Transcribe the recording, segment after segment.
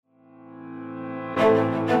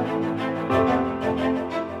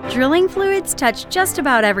Drilling fluids touch just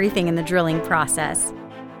about everything in the drilling process.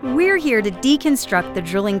 We're here to deconstruct the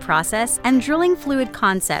drilling process and drilling fluid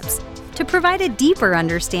concepts to provide a deeper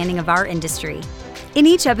understanding of our industry. In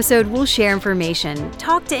each episode, we'll share information,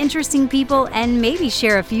 talk to interesting people, and maybe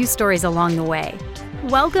share a few stories along the way.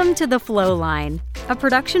 Welcome to The Flow Line, a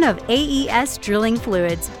production of AES Drilling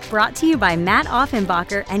Fluids, brought to you by Matt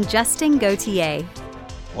Offenbacher and Justin Gauthier.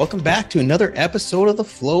 Welcome back to another episode of The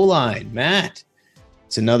Flow Line. Matt,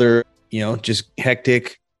 it's another, just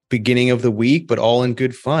hectic beginning of the week, but all in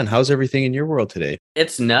good fun. How's everything in your world today?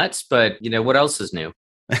 It's nuts, but what else is new?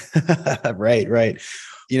 Right.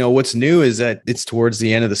 What's new is that it's towards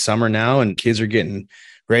the end of the summer now and kids are getting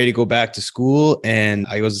ready to go back to school. And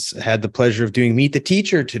I had the pleasure of doing Meet the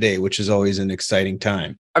Teacher today, which is always an exciting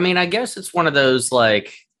time. I mean, I guess it's one of those,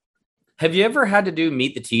 have you ever had to do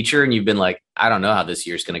Meet the Teacher and you've been like, I don't know how this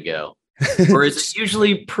year's going to go? Or is it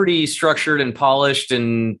usually pretty structured and polished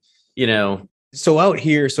and, So out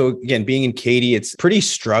here, again, being in Katy, it's pretty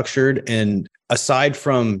structured. And aside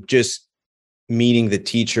from just meeting the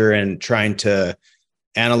teacher and trying to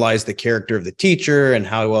analyze the character of the teacher and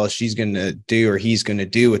how well she's going to do or he's going to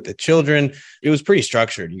do with the children, it was pretty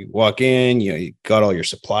structured. You walk in, you got all your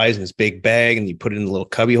supplies in this big bag and you put it in the little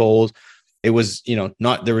cubby holes. It was,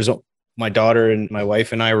 my daughter and my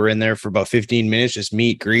wife and I were in there for about 15 minutes, just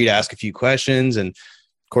meet, greet, ask a few questions. And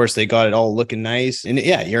of course they got it all looking nice. And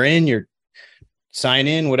yeah, you're sign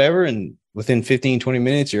in, whatever. And within 15, 20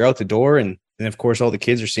 minutes, you're out the door. And of course, all the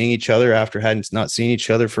kids are seeing each other after having not seen each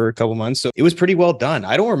other for a couple months. So it was pretty well done.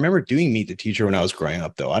 I don't remember doing Meet the Teacher when I was growing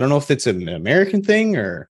up, though. I don't know if it's an American thing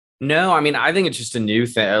or. No, I mean, I think it's just a new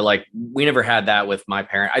thing. We never had that with my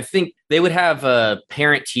parent. I think they would have a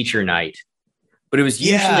parent teacher night. But it was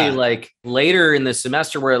usually later in the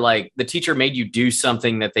semester where the teacher made you do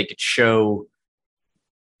something that they could show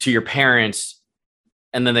to your parents.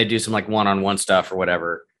 And then they do some one-on-one stuff or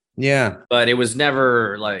whatever. Yeah. But it was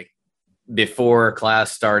never before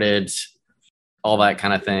class started, all that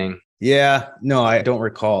kind of thing. Yeah. No, I don't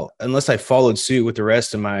recall. Unless I followed suit with the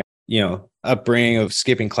rest of my, upbringing of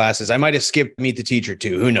skipping classes. I might have skipped Meet the Teacher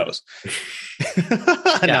too. Who knows?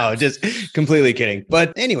 No, just completely kidding.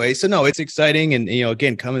 But anyway, so no, it's exciting. And,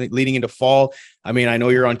 again, leading into fall. I mean, I know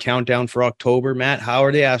you're on countdown for October, Matt. How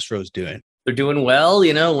are the Astros doing? They're doing well.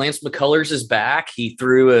 Lance McCullers is back. He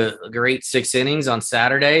threw a great 6 innings on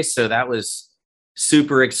Saturday. So that was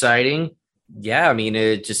super exciting. Yeah. I mean,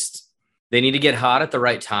 they need to get hot at the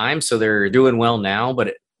right time. So they're doing well now,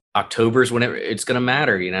 but October's whenever it's going to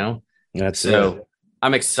matter, That's so it.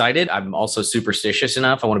 I'm excited. I'm also superstitious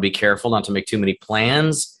enough. I want to be careful not to make too many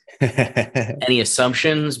plans, any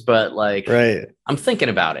assumptions, but right. I'm thinking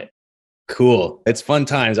about it. Cool. It's fun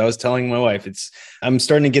times. I was telling my wife, I'm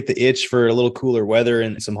starting to get the itch for a little cooler weather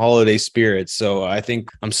and some holiday spirits. So I think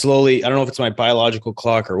I'm slowly, I don't know if it's my biological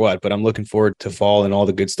clock or what, but I'm looking forward to fall and all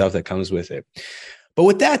the good stuff that comes with it. But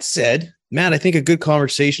with that said, Matt, I think a good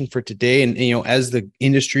conversation for today. And, as the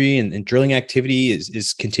industry and drilling activity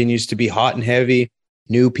is continues to be hot and heavy,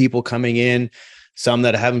 new people coming in, some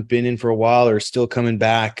that haven't been in for a while are still coming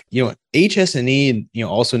back, HS&E,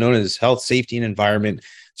 also known as health, safety, and environment,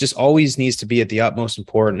 just always needs to be at the utmost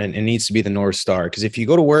important and needs to be the North Star. Because if you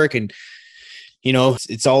go to work and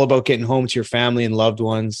it's all about getting home to your family and loved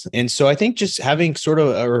ones. And so I think just having sort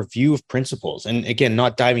of a review of principles, and again,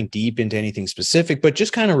 not diving deep into anything specific, but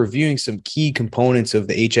just kind of reviewing some key components of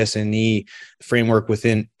the HS&E framework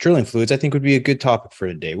within drilling fluids, I think would be a good topic for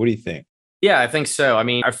today. What do you think? Yeah, I think so. I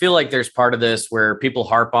mean, I feel like there's part of this where people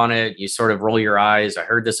harp on it. You sort of roll your eyes. I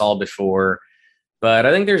heard this all before, but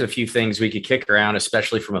I think there's a few things we could kick around,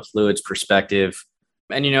 especially from a fluids perspective.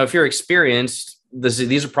 And, if you're experienced,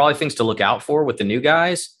 these are probably things to look out for with the new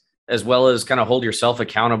guys, as well as kind of hold yourself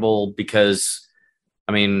accountable because,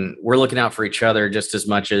 we're looking out for each other just as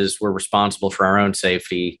much as we're responsible for our own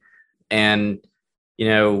safety. And,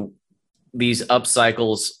 these up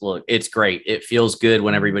cycles, look, it's great. It feels good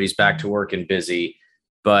when everybody's back to work and busy,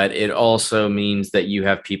 but it also means that you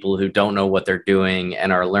have people who don't know what they're doing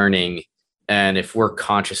and are learning. And if we're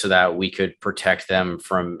conscious of that, we could protect them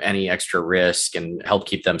from any extra risk and help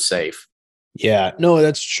keep them safe. Yeah, no,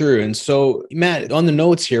 that's true. And so, Matt, on the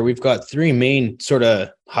notes here, we've got 3 main sort of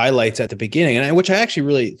highlights at the beginning, and which I actually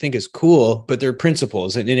really think is cool, but they're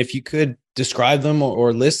principles. And if you could describe them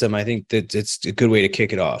or list them, I think that it's a good way to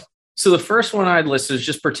kick it off. So the first one I'd list is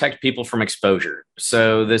just protect people from exposure.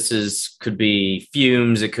 So could be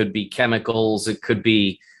fumes, it could be chemicals, it could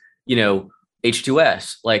be,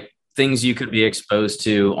 H2S, things you could be exposed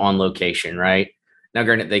to on location, right? Now,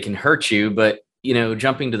 granted, they can hurt you, but,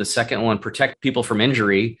 jumping to the second one, protect people from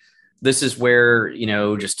injury. This is where,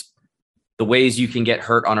 just the ways you can get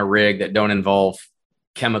hurt on a rig that don't involve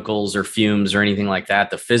chemicals or fumes or anything like that,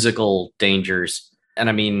 the physical dangers. And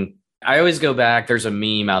I mean, I always go back, there's a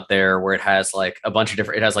meme out there where it has like a bunch of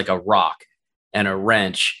different, it has like a rock and a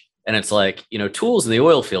wrench, and it's like, tools in the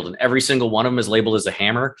oil field, and every single one of them is labeled as a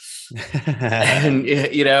hammer. And,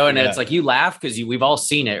 it's like, you laugh because we've all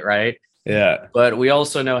seen it, right? Yeah. But we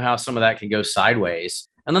also know how some of that can go sideways.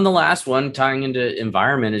 And then the last one, tying into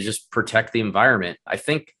environment, is just protect the environment. I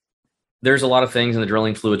think there's a lot of things in the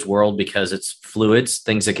drilling fluids world, because it's fluids,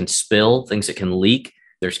 things that can spill, things that can leak.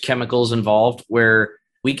 There's chemicals involved, where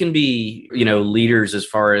we can be, leaders as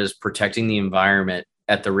far as protecting the environment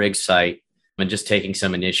at the rig site and just taking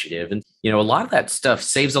some initiative. And, a lot of that stuff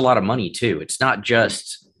saves a lot of money too. It's not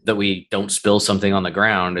just that we don't spill something on the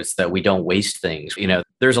ground. It's that we don't waste things.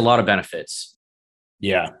 There's a lot of benefits.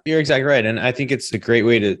 Yeah, you're exactly right. And I think it's a great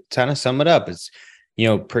way to kind of sum it up. It's,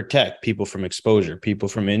 protect people from exposure, people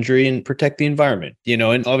from injury, and protect the environment,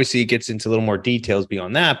 and obviously it gets into a little more details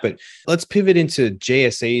beyond that, but let's pivot into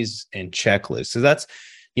JSAs and checklists. So that's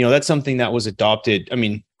something that was adopted,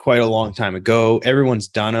 quite a long time ago. Everyone's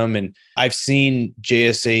done them. And I've seen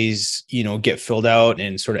JSAs, get filled out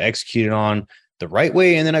and sort of executed on the right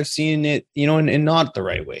way. And then I've seen it, and not the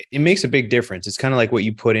right way. It makes a big difference. It's kind of like what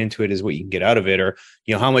you put into it is what you can get out of it, or,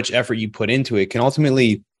 how much effort you put into it can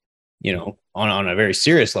ultimately, on a very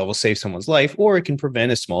serious level, save someone's life, or it can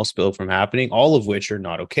prevent a small spill from happening, all of which are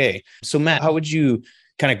not okay. So Matt, how would you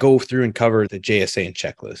kind of go through and cover the JSA and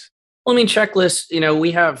checklist? Well, checklists,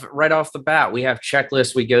 we have right off the bat, we have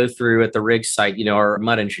checklists we go through at the rig site, our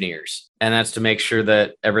mud engineers. And that's to make sure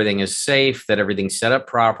that everything is safe, that everything's set up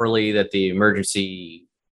properly, that the emergency,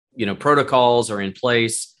 protocols are in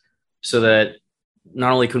place, so that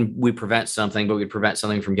not only can we prevent something, but we prevent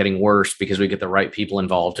something from getting worse because we get the right people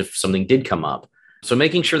involved if something did come up. So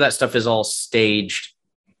making sure that stuff is all staged,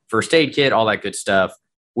 first aid kit, all that good stuff,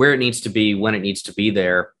 where it needs to be, when it needs to be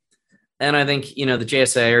there. And I think, the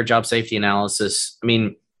JSA, or job safety analysis,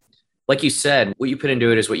 like you said, what you put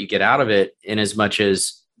into it is what you get out of it, in as much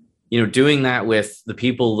as, doing that with the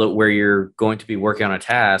people where you're going to be working on a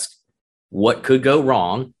task. What could go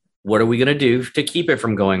wrong? What are we going to do to keep it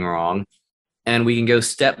from going wrong? And we can go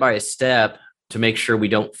step by step to make sure we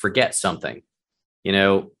don't forget something.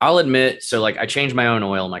 I'll admit, so like I changed my own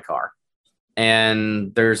oil in my car,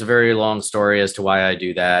 and there's a very long story as to why I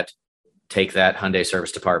do that. Take that, Hyundai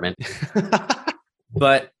service department.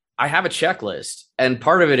 But I have a checklist. And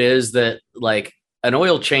part of it is that like an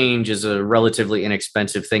oil change is a relatively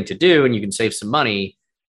inexpensive thing to do, and you can save some money,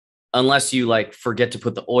 unless you like forget to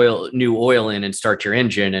put the new oil in and start your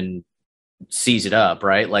engine and seize it up,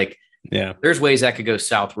 right? Like, yeah, there's ways that could go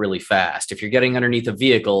south really fast. If you're getting underneath a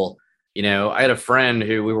vehicle, I had a friend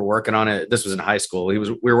who we were working on it. This was in high school. We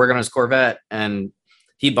were working on his Corvette, and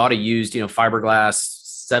he bought a used, fiberglass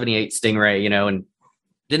 78 Stingray, and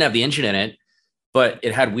didn't have the engine in it, but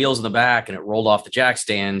it had wheels in the back and it rolled off the jack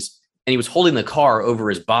stands, and he was holding the car over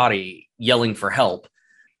his body, yelling for help.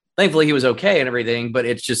 Thankfully he was okay and everything, but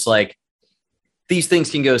it's just like, these things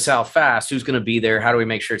can go south fast. Who's going to be there? How do we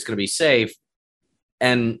make sure it's going to be safe?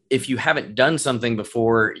 And if you haven't done something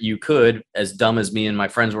before, you could, as dumb as me and my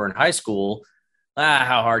friends were in high school,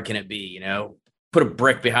 how hard can it be? Put a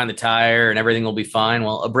brick behind the tire and everything will be fine.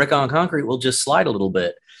 Well, a brick on concrete will just slide a little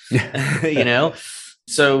bit,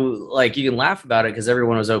 So like, you can laugh about it because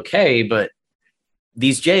everyone was okay, but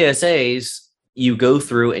these JSAs, you go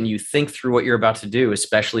through and you think through what you're about to do,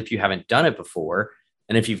 especially if you haven't done it before.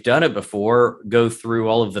 And if you've done it before, go through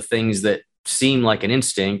all of the things that seem like an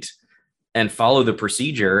instinct and follow the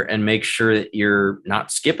procedure and make sure that you're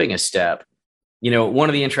not skipping a step. One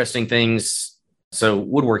of the interesting things, so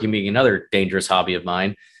woodworking being another dangerous hobby of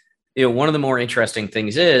mine, one of the more interesting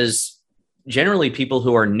things is generally people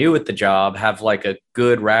who are new at the job have like a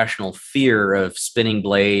good rational fear of spinning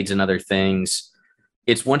blades and other things.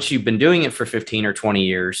 It's once you've been doing it for 15 or 20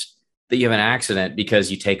 years that you have an accident because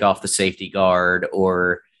you take off the safety guard,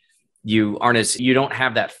 or you don't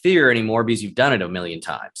have that fear anymore because you've done it a million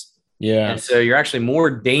times. Yeah. And so you're actually more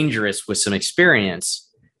dangerous with some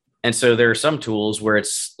experience. And so there are some tools where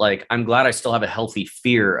it's like, I'm glad I still have a healthy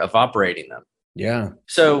fear of operating them. Yeah.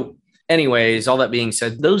 So anyways, all that being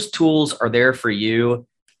said, those tools are there for you.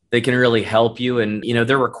 They can really help you. And,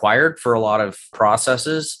 they're required for a lot of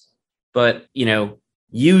processes, but,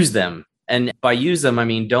 use them. And by use them, I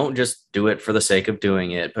mean, don't just do it for the sake of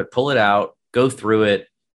doing it, but pull it out, go through it,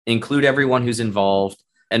 include everyone who's involved,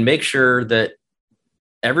 and make sure that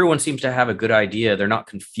everyone seems to have a good idea. They're not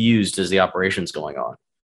confused as the operation's going on.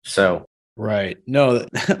 So, right. No,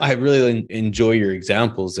 I really enjoy your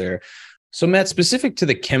examples there. So Matt, specific to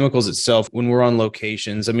the chemicals itself, when we're on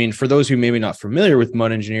locations, I mean, for those who maybe not familiar with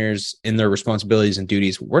mud engineers and their responsibilities and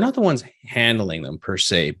duties, we're not the ones handling them per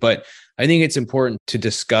se, but I think it's important to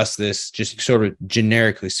discuss this just sort of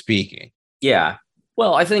generically speaking. Yeah.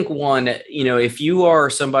 Well, I think one, if you are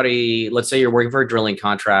somebody, let's say you're working for a drilling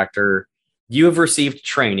contractor, you have received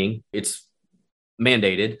training. It's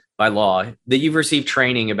mandated by law that you've received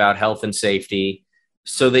training about health and safety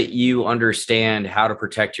so that you understand how to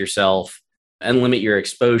protect yourself and limit your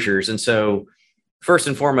exposures. And so first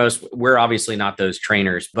and foremost, we're obviously not those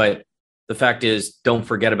trainers, but the fact is, don't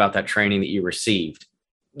forget about that training that you received.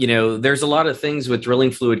 There's a lot of things with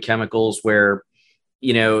drilling fluid chemicals where,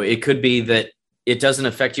 it could be that it doesn't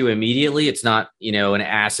affect you immediately. It's not, an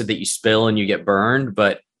acid that you spill and you get burned,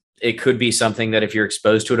 but it could be something that if you're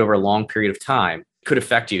exposed to it over a long period of time, could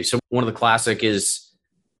affect you. So one of the classic is,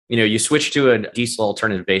 you switch to a diesel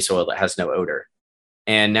alternative base oil that has no odor.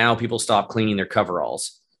 And now people stop cleaning their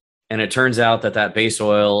coveralls. And it turns out that base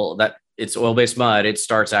oil, that it's oil-based mud, it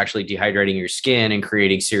starts actually dehydrating your skin and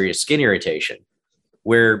creating serious skin irritation.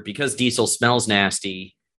 Where because diesel smells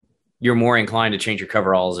nasty, you're more inclined to change your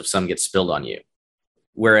coveralls if some gets spilled on you.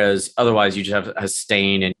 Whereas otherwise you just have a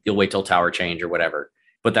stain and you'll wait till tower change or whatever.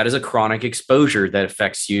 But that is a chronic exposure that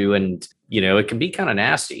affects you. And, it can be kind of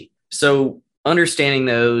nasty. So understanding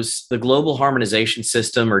those, the Global Harmonization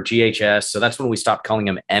System or GHS. So that's when we stopped calling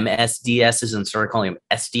them MSDSs and started calling them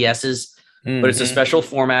SDSs. But it's a special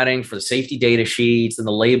formatting for the safety data sheets and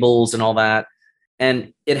the labels and all that.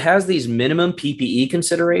 And it has these minimum PPE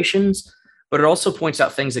considerations, but it also points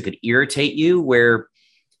out things that could irritate you where,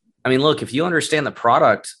 look, if you understand the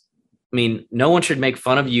product, no one should make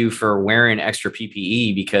fun of you for wearing extra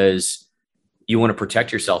PPE because you want to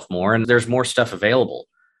protect yourself more and there's more stuff available.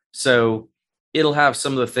 So it'll have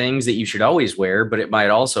some of the things that you should always wear, but it might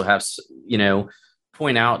also have,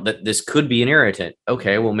 point out that this could be an irritant.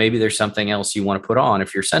 Okay, well, maybe there's something else you want to put on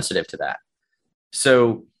if you're sensitive to that.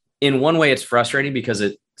 So in one way, it's frustrating because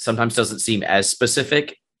it sometimes doesn't seem as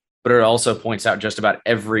specific, but it also points out just about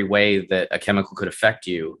every way that a chemical could affect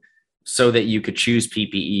you so that you could choose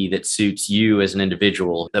PPE that suits you as an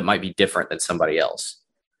individual that might be different than somebody else.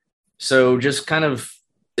 So just kind of,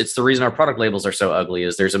 it's the reason our product labels are so ugly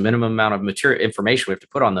is there's a minimum amount of material information we have to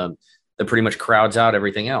put on them that pretty much crowds out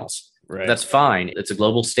everything else. Right. That's fine. It's a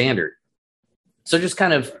global standard. So just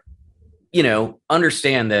kind of,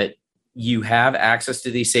 understand that you have access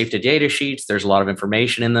to these safety data sheets. There's a lot of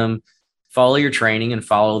information in them. Follow your training and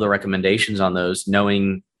follow the recommendations on those,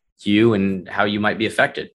 knowing you and how you might be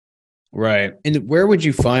affected. Right. And where would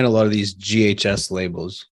you find a lot of these GHS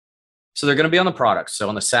labels? So they're going to be on the products. So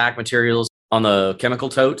on the SAC materials, on the chemical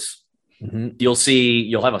totes,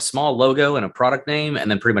 you'll have a small logo and a product name,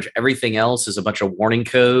 and then pretty much everything else is a bunch of warning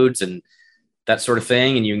codes and that sort of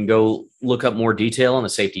thing. And you can go look up more detail on the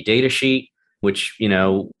safety data sheet, which,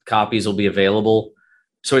 copies will be available.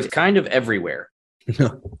 So it's kind of everywhere.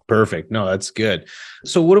 Perfect. No, that's good.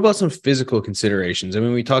 So what about some physical considerations?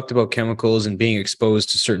 We talked about chemicals and being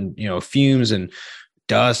exposed to certain, fumes and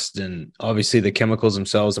dust, and obviously the chemicals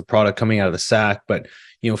themselves, the product coming out of the sack, but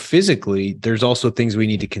physically there's also things we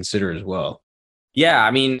need to consider as well.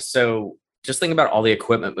 Yeah. So just think about all the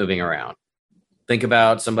equipment moving around. Think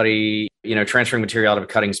about somebody, transferring material out of a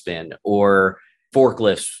cutting spin or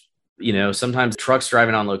forklifts, sometimes trucks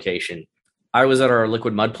driving on location. I was at our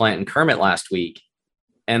liquid mud plant in Kermit last week,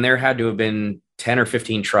 and there had to have been 10 or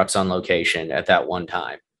 15 trucks on location at that one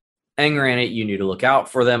time. And granted, you knew to look out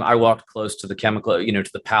for them. I walked close to the chemical,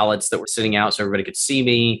 to the pallets that were sitting out so everybody could see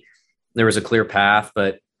me. There was a clear path,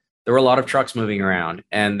 but there were a lot of trucks moving around,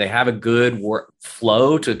 and they have a good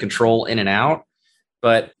flow to control in and out.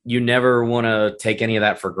 But you never want to take any of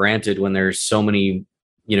that for granted when there's so many,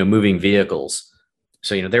 moving vehicles.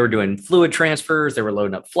 So, they were doing fluid transfers, they were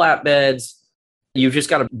loading up flatbeds. You've just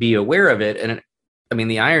got to be aware of it. And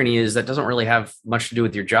the irony is that doesn't really have much to do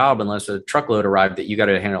with your job unless a truckload arrived that you got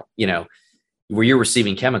to handle, where you're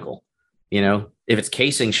receiving chemical. If it's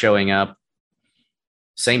casing showing up,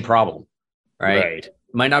 same problem, right?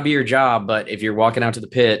 Might not be your job, but if you're walking out to the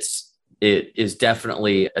pits, it is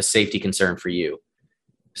definitely a safety concern for you.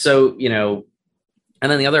 So,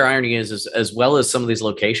 and then the other irony is as well as some of these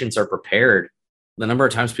locations are prepared, the number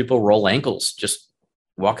of times people roll ankles just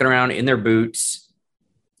walking around in their boots,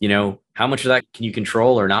 how much of that can you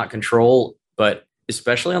control or not control? But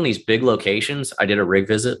especially on these big locations, I did a rig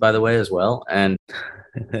visit, by the way, as well. And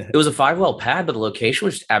it was a 5-well pad, but the location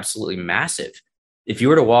was absolutely massive. If you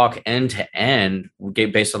were to walk end to end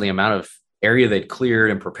based on the amount of area they'd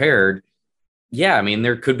cleared and prepared, yeah,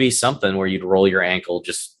 there could be something where you'd roll your ankle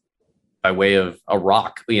just by way of a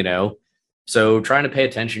rock, So trying to pay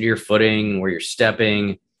attention to your footing, where you're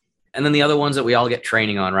stepping. And then the other ones that we all get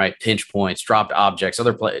training on, right? Pinch points, dropped objects,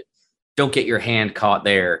 other play. Don't get your hand caught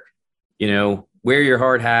there. Wear your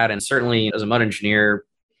hard hat. And certainly as a mud engineer,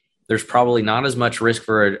 there's probably not as much risk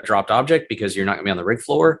for a dropped object because you're not going to be on the rig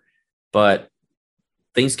floor, but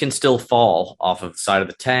things can still fall off of the side of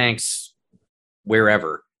the tanks,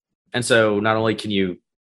 wherever. And so not only can you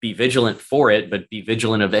be vigilant for it, but be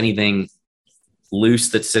vigilant of anything loose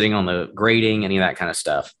that's sitting on the grating, any of that kind of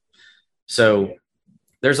stuff. So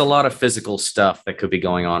there's a lot of physical stuff that could be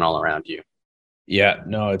going on all around you. Yeah,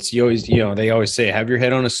 no, it's you always, they always say have your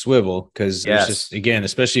head on a swivel because Yes. there's just, again,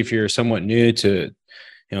 especially if you're somewhat new to,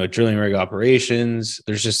 drilling rig operations,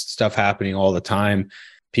 there's just stuff happening all the time.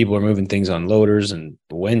 People are moving things on loaders and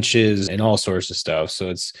winches and all sorts of stuff. So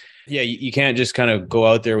it's, you can't just kind of go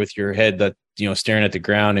out there with your head that, staring at the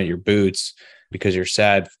ground and your boots because you're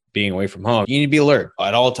sad being away from home. You need to be alert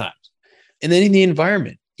at all times. And then in the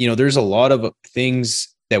environment, there's a lot of things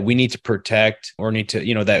that we need to protect or need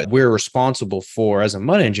to, that we're responsible for as a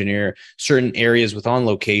mud engineer, certain areas with on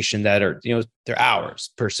location that are, they're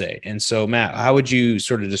ours per se. And so Matt, how would you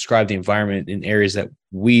sort of describe the environment in areas that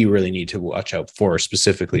we really need to watch out for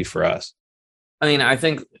specifically for us? I mean, I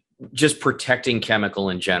think just protecting chemical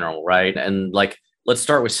in general, right? And let's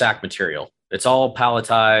start with sack material. It's all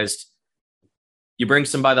palletized. You bring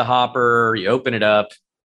some by the hopper, you open it up,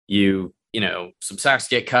 some sacks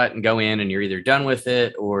get cut and go in and you're either done with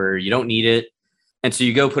it or you don't need it. And so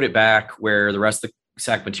you go put it back where the rest of the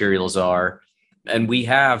sack materials are. And we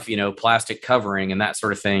have, plastic covering and that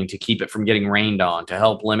sort of thing to keep it from getting rained on, to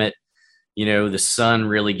help limit, the sun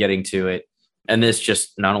really getting to it. And this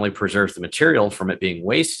just not only preserves the material from it being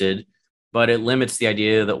wasted, but it limits the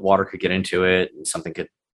idea that water could get into it and something could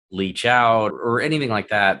leach out or anything like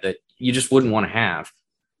that you just wouldn't want to have.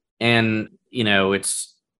 And,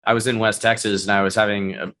 I was in West Texas and I was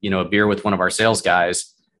having a beer with one of our sales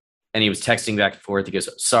guys and he was texting back and forth. He goes,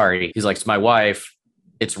 sorry. He's like, it's my wife.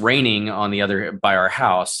 It's raining on the other by our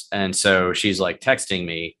house. And so she's like texting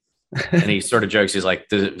me and he sort of jokes. He's like,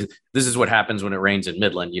 this is what happens when it rains in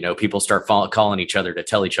Midland. People start calling each other to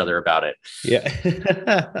tell each other about it. Yeah.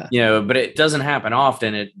 But it doesn't happen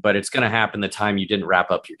often, but it's going to happen the time you didn't wrap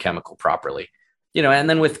up your chemical properly, and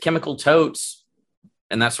then with chemical totes,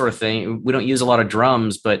 and that sort of thing. We don't use a lot of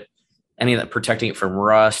drums, but any of that, protecting it from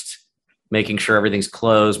rust, making sure everything's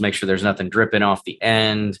closed, make sure there's nothing dripping off the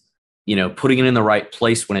end, putting it in the right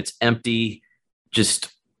place when it's empty,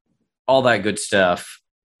 just all that good stuff,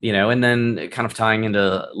 and then kind of tying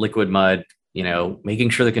into liquid mud, making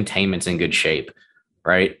sure the containment's in good shape,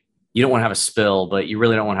 right? You don't want to have a spill, but you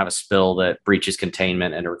really don't want to have a spill that breaches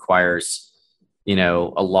containment and it requires,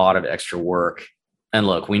 a lot of extra work. And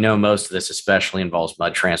look, we know most of this especially involves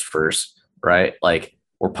mud transfers, right? Like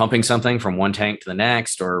we're pumping something from one tank to the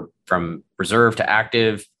next or from reserve to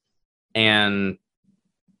active. And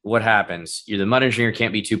what happens? The mud engineer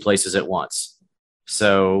can't be two places at once.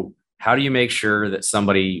 So how do you make sure that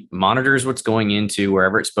somebody monitors what's going into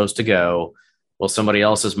wherever it's supposed to go while somebody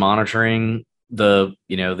else is monitoring the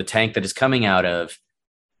tank that is coming out of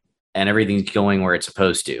and everything's going where it's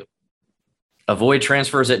supposed to? Avoid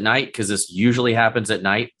transfers at night because this usually happens at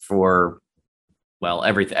night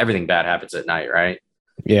everything bad happens at night, right?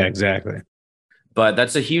 Yeah, exactly. But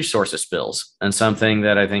that's a huge source of spills and something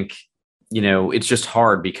that I think, it's just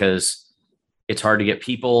hard because it's hard to get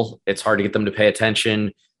people, it's hard to get them to pay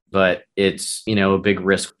attention, but it's, a big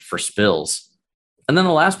risk for spills. And then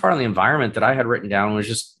the last part on the environment that I had written down was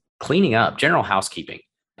just cleaning up, general housekeeping.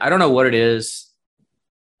 I don't know what it is.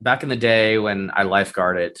 Back in the day when I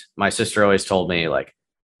lifeguarded, my sister always told me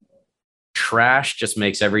trash just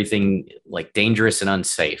makes everything dangerous and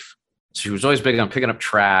unsafe. So she was always big on picking up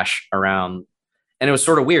trash around. And it was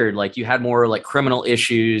sort of weird. You had more criminal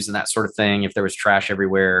issues and that sort of thing. If there was trash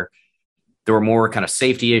everywhere, there were more kind of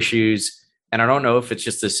safety issues. And I don't know if it's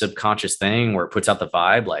just this subconscious thing where it puts out the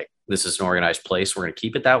vibe, this is an organized place, we're going to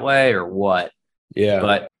keep it that way or what. Yeah.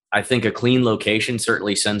 But I think a clean location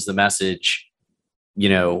certainly sends the message,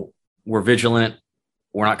 we're vigilant,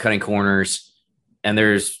 we're not cutting corners. And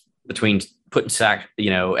there's between putting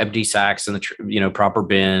empty sacks in the, proper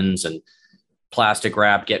bins and plastic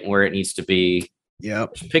wrap, getting where it needs to be. Yeah.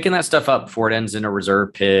 Picking that stuff up before it ends in a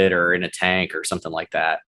reserve pit or in a tank or something like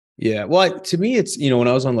that. Yeah. Well, to me, it's, when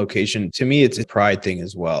I was on location, to me, it's a pride thing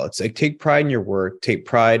as well. It's take pride in your work, take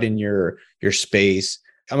pride in your space.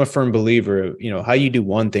 I'm a firm believer of, how you do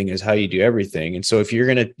one thing is how you do everything. And so if you're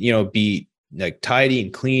going to, be tidy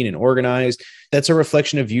and clean and organized, that's a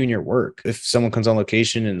reflection of you and your work. If someone comes on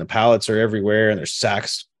location and the pallets are everywhere and there's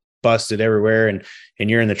sacks busted everywhere and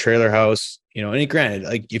you're in the trailer house, and granted,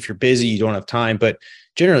 like if you're busy, you don't have time, but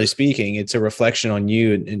generally speaking, it's a reflection on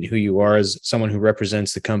you and who you are as someone who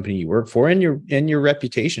represents the company you work for and your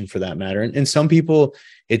reputation for that matter. And some people,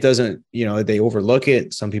 it doesn't, they overlook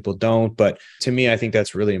it. Some people don't. But to me, I think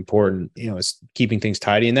that's really important. It's keeping things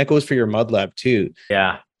tidy. And that goes for your mud lab too.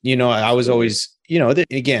 Yeah. I was always,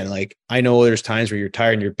 again, like I know there's times where you're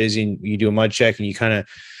tired and you're busy and you do a mud check and you kind of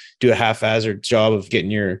do a haphazard job of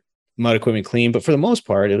getting your mud equipment clean. But for the most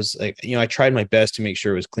part, it was like, I tried my best to make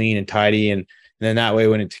sure it was clean and tidy. And then that way,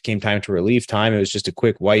 when it came time to relief time, it was just a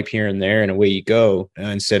quick wipe here and there and away you go,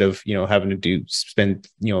 instead of, having to spend,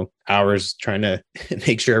 hours trying to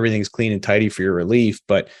make sure everything's clean and tidy for your relief.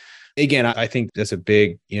 But again, I think that's a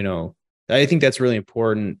big, I think that's really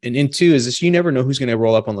important. And two is this, you never know who's going to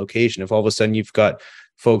roll up on location. If all of a sudden you've got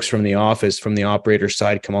folks from the office, from the operator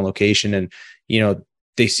side come on location and,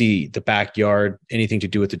 they see the backyard, anything to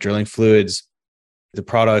do with the drilling fluids, the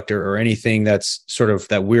product or anything that's sort of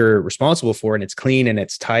that we're responsible for, and it's clean and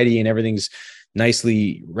it's tidy and everything's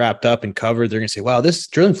nicely wrapped up and covered, they're going to say, wow, this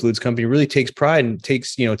drilling fluids company really takes pride and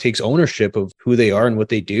takes ownership of who they are and what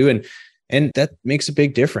they do. And that makes a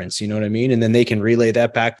big difference. You know what I mean? And then they can relay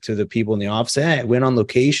that back to the people in the office. Hey, I went on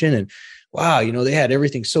location and wow, they had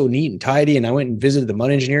everything so neat and tidy. And I went and visited the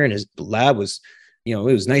mud engineer and his lab was, it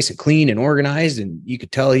was nice and clean and organized. And you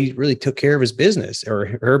could tell he really took care of his business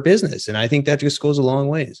or her business. And I think that just goes a long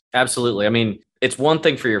ways. Absolutely. I mean, it's one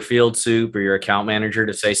thing for your field soup or your account manager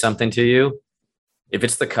to say something to you. If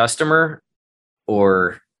it's the customer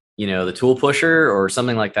or, the tool pusher or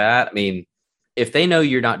something like that, I mean, if they know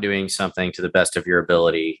you're not doing something to the best of your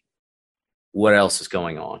ability, what else is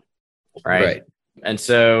going on? Right. And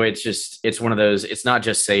so it's one of those, it's not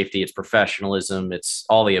just safety, it's professionalism, it's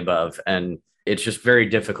all the above. And it's just very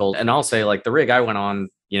difficult. And I'll say, like, the rig I went on,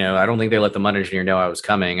 I don't think they let the mud engineer know I was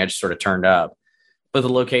coming. I just sort of turned up, but the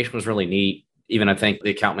location was really neat. Even I think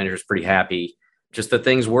the account manager was pretty happy. Just that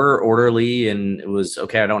things were orderly and it was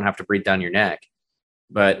okay. I don't have to breathe down your neck,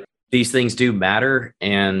 but these things do matter.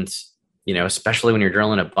 And, especially when you're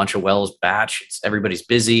drilling a bunch of wells batch, everybody's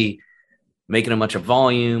busy making a bunch of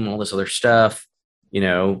volume, all this other stuff.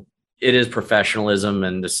 It is professionalism.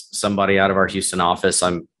 And just somebody out of our Houston office,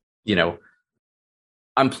 I'm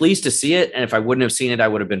pleased to see it. And if I wouldn't have seen it, I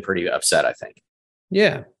would have been pretty upset, I think.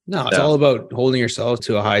 Yeah. No, it's all about holding yourself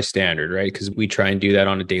to a high standard, right? Because we try and do that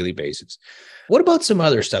on a daily basis. What about some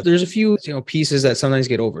other stuff? There's a few, pieces that sometimes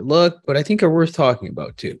get overlooked, but I think are worth talking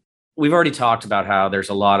about too. We've already talked about how there's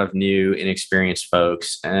a lot of new, inexperienced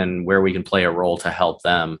folks and where we can play a role to help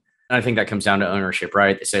them. And I think that comes down to ownership,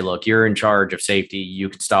 right? They say, look, you're in charge of safety. You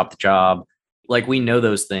can stop the job. Like, we know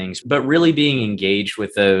those things, but really being engaged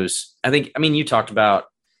with those, you talked about,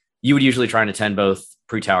 you would usually try and attend both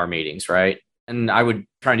pre-tower meetings, right? And I would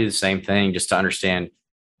try and do the same thing just to understand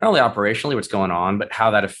not only operationally what's going on, but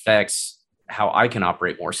how that affects how I can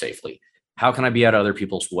operate more safely. How can I be out of other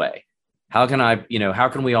people's way? How can how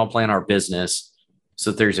can we all plan our business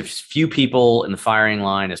so that there's as few people in the firing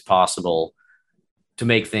line as possible to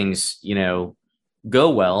make things, go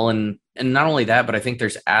well. And not only that, but I think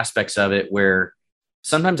there's aspects of it where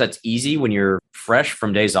sometimes that's easy when you're fresh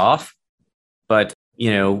from days off. But,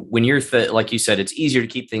 when you're like you said, it's easier to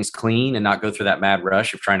keep things clean and not go through that mad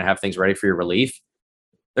rush of trying to have things ready for your relief.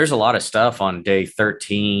 There's a lot of stuff on day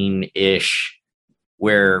 13-ish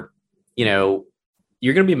where,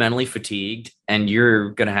 you're going to be mentally fatigued and you're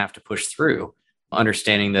going to have to push through,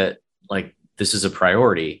 understanding that, like, this is a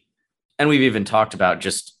priority. And we've even talked about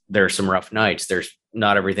just there are some rough nights. There's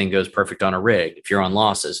not everything goes perfect on a rig. If you're on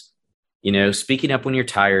losses, speaking up when you're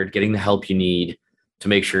tired, getting the help you need to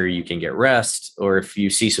make sure you can get rest. Or if you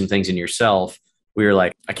see some things in yourself, we were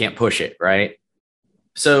like, I can't push it. Right.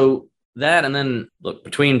 So that, and then look,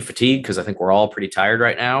 between fatigue, because I think we're all pretty tired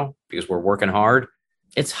right now because we're working hard.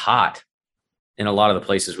 It's hot in a lot of the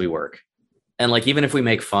places we work. And like, even if we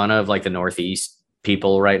make fun of like the Northeast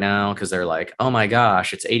people right now, because they're like, oh my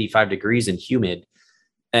gosh, it's 85 degrees and humid.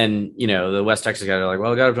 And, the West Texas guys are like,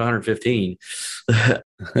 well, it got up to 115.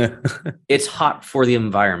 It's hot for the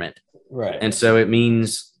environment. Right. And so it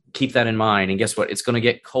means keep that in mind. And guess what? It's going to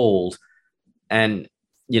get cold. And,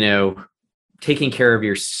 taking care of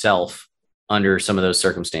yourself under some of those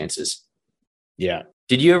circumstances. Yeah.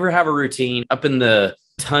 Did you ever have a routine up in the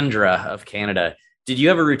tundra of Canada? Did you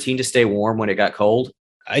have a routine to stay warm when it got cold?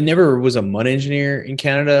 I never was a mud engineer in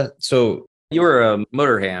Canada. So you were a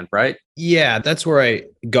motor hand, right? Yeah, that's where I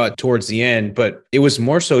got towards the end, but it was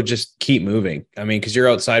more so just keep moving. I mean, because you're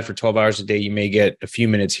outside for 12 hours a day, you may get a few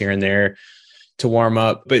minutes here and there to warm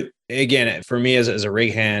up. But again, for me as a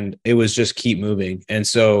rig hand, it was just keep moving. And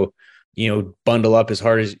so bundle up as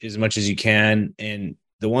hard as much as you can. And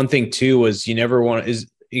the one thing too was you never want is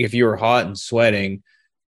if you were hot and sweating,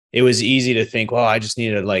 it was easy to think, well, I just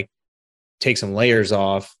need to like take some layers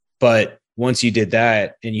off. But once you did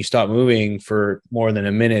that and you stopped moving for more than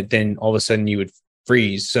a minute, then all of a sudden you would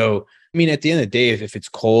freeze. So, I mean, at the end of the day, if it's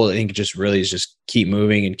cold, I think it just really is just keep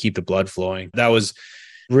moving and keep the blood flowing. That was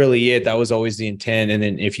really it. That was always the intent. And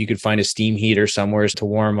then if you could find a steam heater somewhere to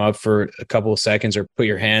warm up for a couple of seconds, or put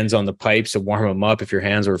your hands on the pipes to warm them up if your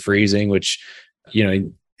hands were freezing, which,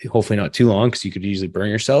 hopefully not too long because you could easily burn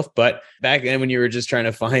yourself. But back then when you were just trying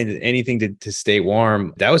to find anything to stay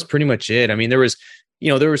warm, that was pretty much it. I mean, there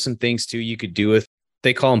were some things too you could do with,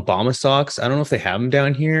 they call them bomba socks. I don't know if they have them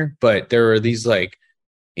down here, but there are these like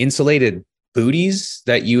insulated booties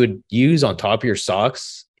that you would use on top of your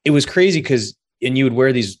socks. It was crazy and you would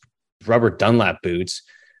wear these rubber Dunlop boots.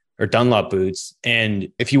 And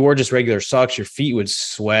if you wore just regular socks, your feet would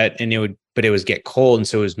sweat and it would get cold. And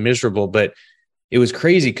so it was miserable, but it was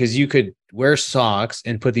crazy because you could wear socks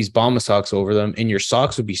and put these bomba socks over them and your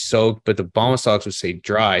socks would be soaked, but the bomba socks would stay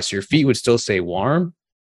dry. So your feet would still stay warm.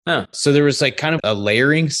 Huh. So there was like kind of a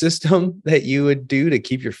layering system that you would do to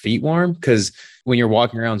keep your feet warm. Because when you're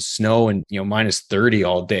walking around snow and, minus 30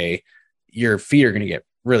 all day, your feet are going to get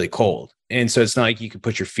really cold. And so it's not like you could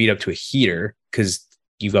put your feet up to a heater because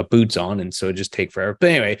you've got boots on. And so it just take forever. But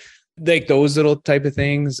anyway, like those little type of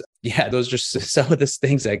things. Yeah, those are just some of the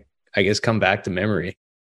things that I guess come back to memory.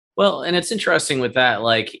 Well, and it's interesting with that,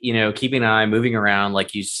 like, keeping an eye, moving around,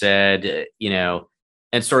 like you said,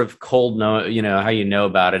 and sort of cold, how you know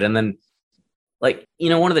about it. And then like,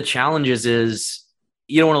 one of the challenges is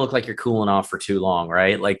you don't want to look like you're cooling off for too long,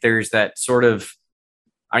 right? Like there's that sort of,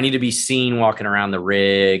 I need to be seen walking around the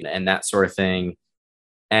rig and that sort of thing.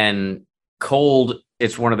 And cold,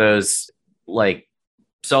 it's one of those, like,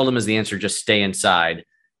 seldom is the answer, just stay inside.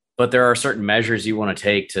 But there are certain measures you want to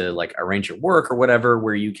take to like arrange your work or whatever,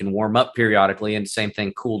 where you can warm up periodically and same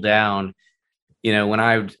thing, cool down.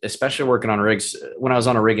 When especially working on rigs, when I was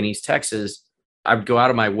on a rig in East Texas, I'd go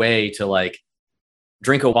out of my way to like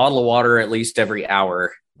drink a bottle of water at least every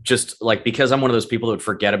hour, just like, because I'm one of those people that would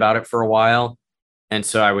forget about it for a while. And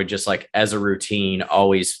so I would just like, as a routine,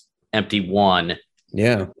 always empty an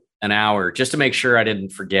hour just to make sure I didn't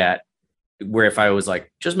forget. Where if I was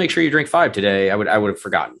like, just make sure you drink 5 today, I would have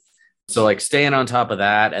forgotten. So like staying on top of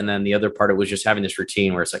that. And then the other part, it was just having this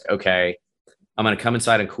routine where it's like, okay, I'm going to come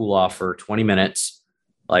inside and cool off for 20 minutes,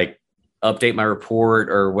 like update my report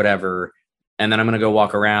or whatever. And then I'm going to go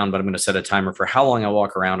walk around, but I'm going to set a timer for how long I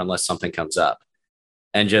walk around unless something comes up,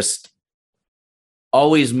 and just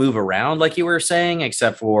always move around. Like you were saying,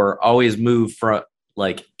 except for always move from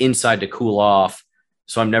like inside to cool off.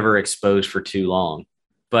 So I'm never exposed for too long.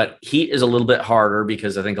 But heat is a little bit harder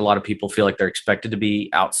because I think a lot of people feel like they're expected to be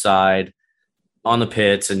outside on the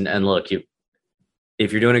pits. And look,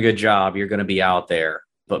 if you're doing a good job, you're going to be out there,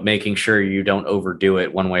 but making sure you don't overdo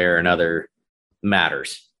it one way or another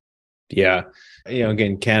matters. Yeah.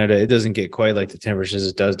 Again, Canada, it doesn't get quite like the temperatures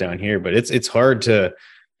it does down here, but it's hard to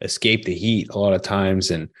escape the heat a lot of times.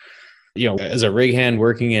 And, as a rig hand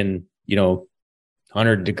working in,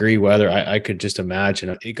 100-degree weather, I could just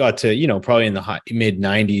imagine. It got to, probably in the high mid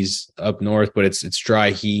 90s up north, but it's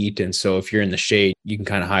dry heat. And so if you're in the shade, you can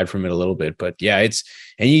kind of hide from it a little bit. But yeah,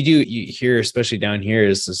 you hear, especially down here,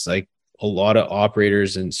 is just like a lot of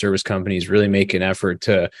operators and service companies really make an effort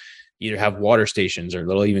to either have water stations or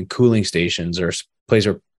little even cooling stations or a place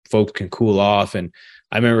where folks can cool off. And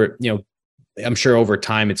I remember, I'm sure over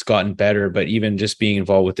time it's gotten better, but even just being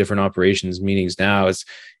involved with different operations meetings now,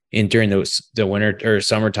 during the winter or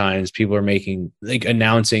summer times, people are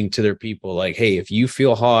announcing to their people like, hey, if you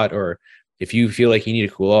feel hot or if you feel like you need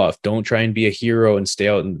to cool off, don't try and be a hero and stay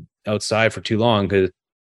outside for too long, because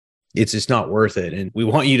it's just not worth it. And we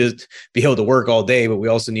want you to be able to work all day, but we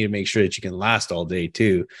also need to make sure that you can last all day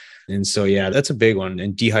too. And so, yeah, that's a big one.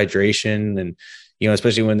 And dehydration, and,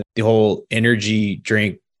 especially when the whole energy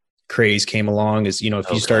drink craze came along, is,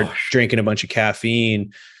 if you start drinking a bunch of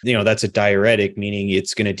caffeine, that's a diuretic, meaning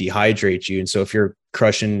it's going to dehydrate you. And so if you're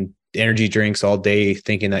crushing energy drinks all day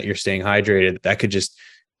thinking that you're staying hydrated, that could just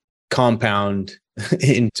compound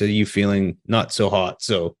into you feeling not so hot.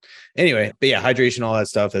 So anyway, but yeah, hydration, all that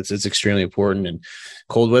stuff, it's extremely important. And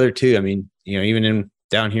cold weather too. I mean, even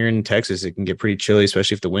down here in Texas, it can get pretty chilly,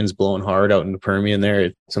 especially if the wind's blowing hard out in the Permian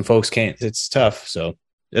there. Some folks can't, it's tough. So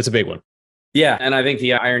that's a big one. Yeah. And I think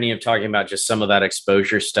the irony of talking about just some of that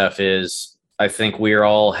exposure stuff is, I think we are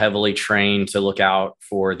all heavily trained to look out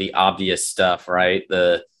for the obvious stuff, right?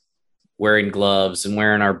 The wearing gloves and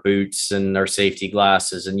wearing our boots and our safety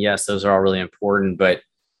glasses. And yes, those are all really important, but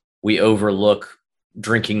we overlook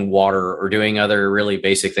drinking water or doing other really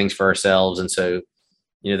basic things for ourselves. And so,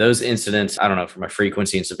 those incidents, I don't know from a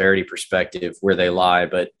frequency and severity perspective where they lie,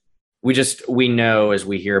 but we know as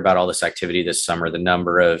we hear about all this activity this summer, the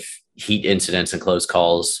number of heat incidents and close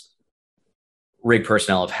calls rig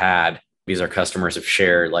personnel have had because our customers have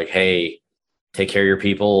shared like, hey, take care of your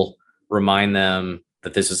people, remind them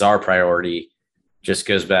that this is our priority. Just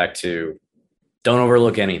goes back to don't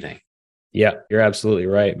overlook anything. Yeah, you're absolutely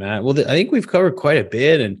right, Matt. Well, I think we've covered quite a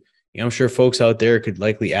bit, and I'm sure folks out there could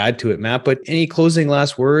likely add to it, Matt, but any closing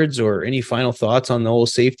last words or any final thoughts on the whole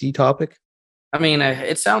safety topic? I mean,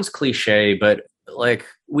 it sounds cliche, but like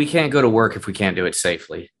we can't go to work if we can't do it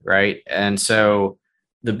safely, right? And so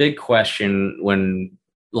the big question when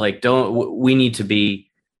we need to be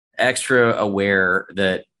extra aware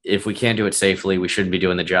that if we can't do it safely, we shouldn't be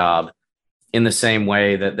doing the job, in the same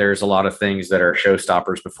way that there's a lot of things that are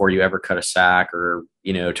showstoppers before you ever cut a sack or,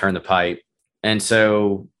 turn the pipe. And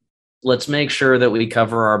so let's make sure that we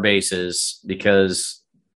cover our bases because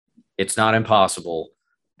it's not impossible.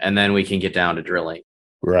 And then we can get down to drilling.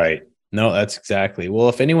 Right. No, that's exactly. Well,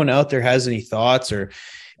 if anyone out there has any thoughts or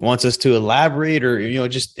wants us to elaborate or,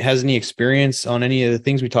 just has any experience on any of the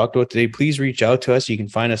things we talked about today, please reach out to us. You can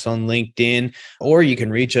find us on LinkedIn, or you can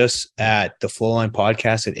reach us at the Flowline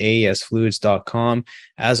Podcast at aesfluids.com.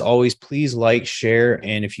 As always, please like, share,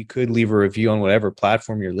 and if you could leave a review on whatever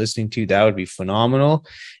platform you're listening to, that would be phenomenal.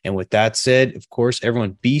 And with that said, of course,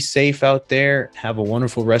 everyone be safe out there. Have a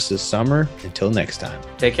wonderful rest of the summer. Until next time.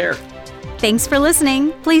 Take care. Thanks for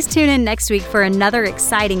listening. Please tune in next week for another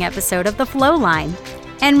exciting episode of The Flowline.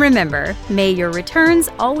 And remember, may your returns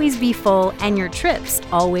always be full and your trips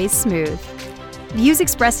always smooth. Views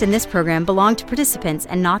expressed in this program belong to participants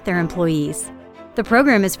and not their employees. The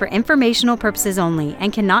program is for informational purposes only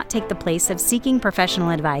and cannot take the place of seeking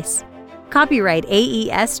professional advice. Copyright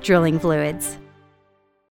AES Drilling Fluids.